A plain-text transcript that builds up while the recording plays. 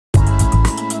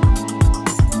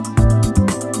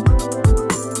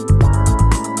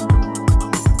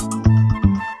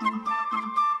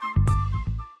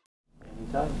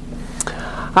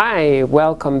Hi,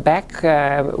 welcome back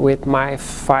with my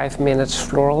 5 minutes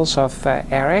florals of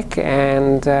Eric,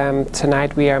 and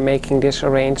tonight we are making this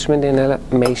arrangement in a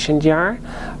mason jar.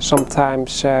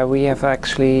 Sometimes we have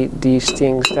actually these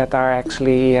things that are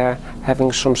actually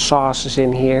having some sauces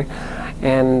in here,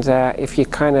 and if you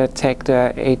kind of take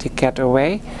the etiquette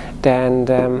away, then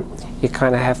you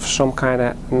kind of have some kind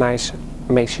of nice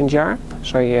mason jar,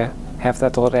 so you have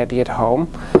that already at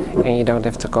home and you don't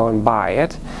have to go and buy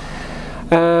it.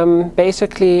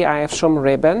 Basically I have some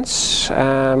ribbons.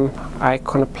 I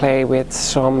gonna play with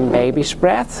some baby's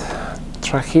breath,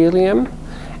 trachelium,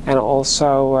 and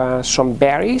also some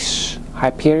berries,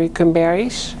 hypericum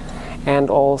berries, and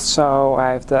also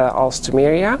I have the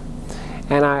alstemieria,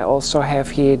 and I also have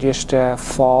here just a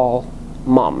fall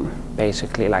mum,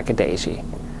 basically like a daisy.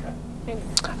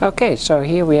 Okay, so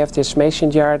here we have this mason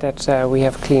jar that we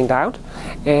have cleaned out,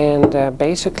 and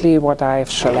basically what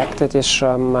I've selected is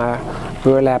some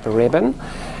burlap ribbon.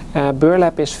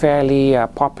 Burlap is fairly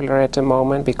popular at the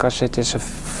moment because it is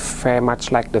very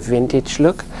much like the vintage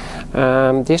look.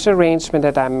 This arrangement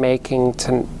that I'm making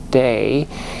today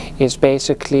is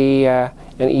basically an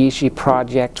easy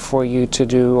project for you to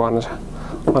do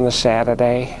on a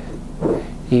Saturday,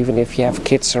 even if you have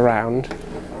kids around.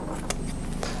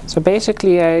 So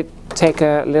basically I take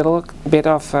a little bit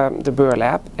of the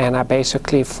burlap and I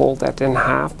basically fold that in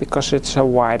half because it's a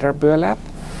wider burlap.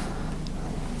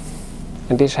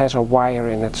 And this has a wire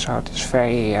in it, so it's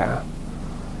very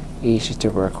easy to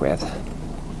work with.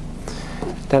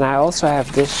 Then I also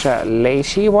have this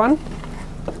lacy one.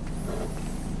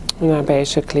 And I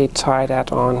basically tie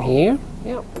that on here.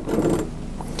 Yep.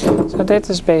 So that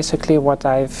is basically what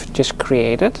I've just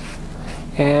created.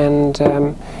 And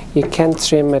you can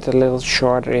trim it a little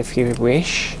shorter if you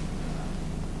wish.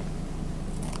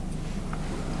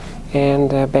 And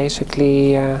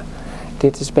basically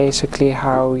this is basically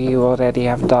how you already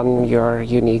have done your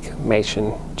unique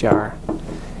mason jar.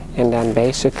 And then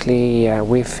basically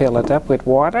we fill it up with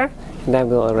water and then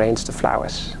we'll arrange the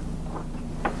flowers.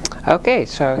 Okay,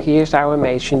 so here's our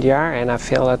mason jar, and I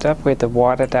fill it up with the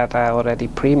water that I already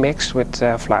pre-mixed with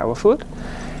flower food.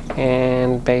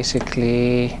 And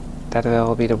basically that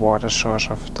will be the water source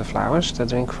of the flowers to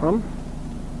drink from.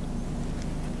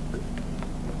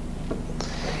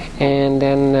 And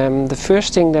then the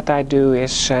first thing that I do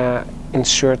is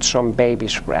insert some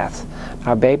baby's breath.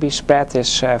 Now baby's breath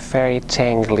is very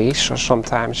tangly, so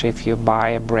sometimes if you buy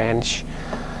a branch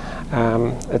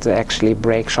it actually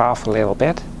breaks off a little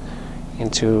bit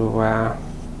into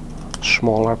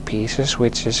smaller pieces,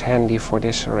 which is handy for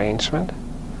this arrangement.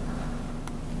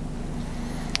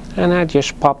 And I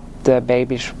just pop the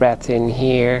baby's breath in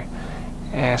here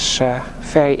as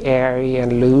very airy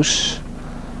and loose.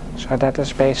 So that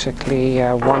is basically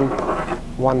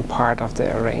one part of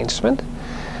the arrangement.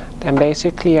 Then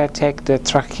basically I take the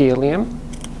trachelium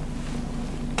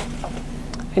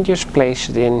and just place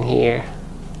it in here.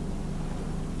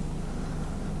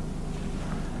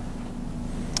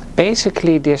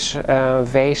 Basically this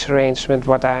vase arrangement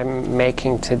what I'm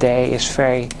making today is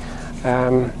very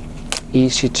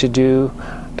easy to do.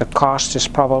 The cost is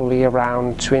probably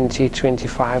around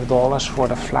 $20–25 for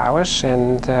the flowers,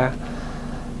 and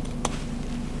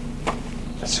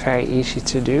it's very easy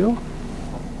to do.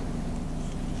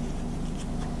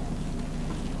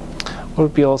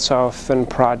 Would be also a fun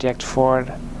project for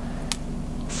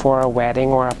a wedding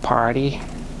or a party.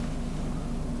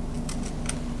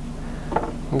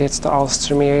 And that's the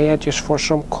alstemieria, just for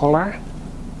some color.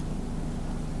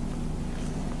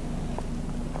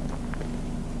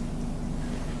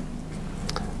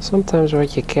 Sometimes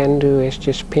what you can do is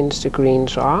just pinch the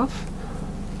greens off,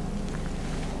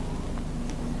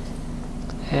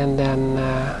 and then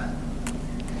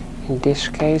in this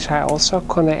case I also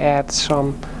gonna add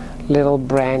some little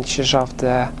branches of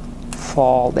the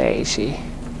fall daisy.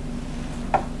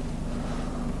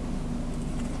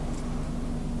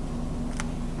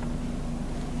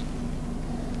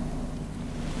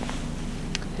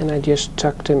 And I just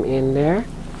tuck them in there.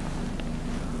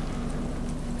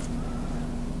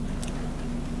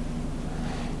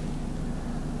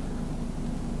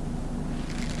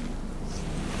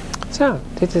 So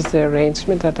this is the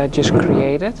arrangement that I just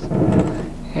created,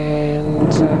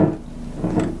 and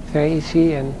very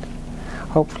easy, and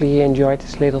hopefully you enjoyed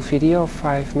this little video of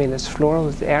 5 minutes floral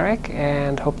with Eric,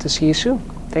 and hope to see you soon.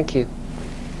 Thank you.